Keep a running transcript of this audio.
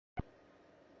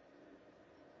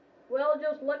Well,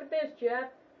 just look at this, Jeff.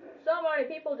 So many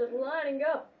people just lining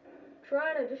up,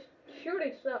 trying to just shoot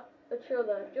each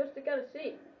other just to get a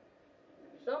seat.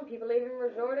 Some people even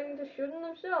resorting to shooting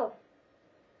themselves,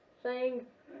 saying,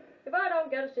 if I don't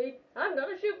get a seat, I'm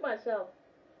gonna shoot myself.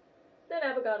 They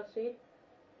never got a seat.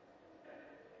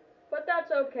 But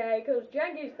that's okay, because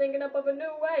Jenki's thinking up of a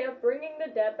new way of bringing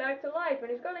the dead back to life, and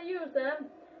he's gonna use them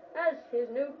as his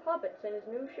new puppets in his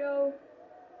new show,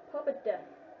 Puppet Death.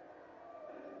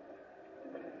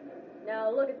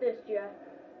 Now look at this, Jeff.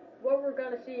 What we're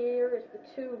gonna see here is the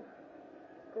two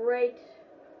great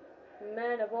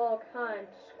men of all kinds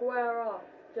square off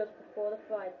just before the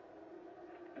fight.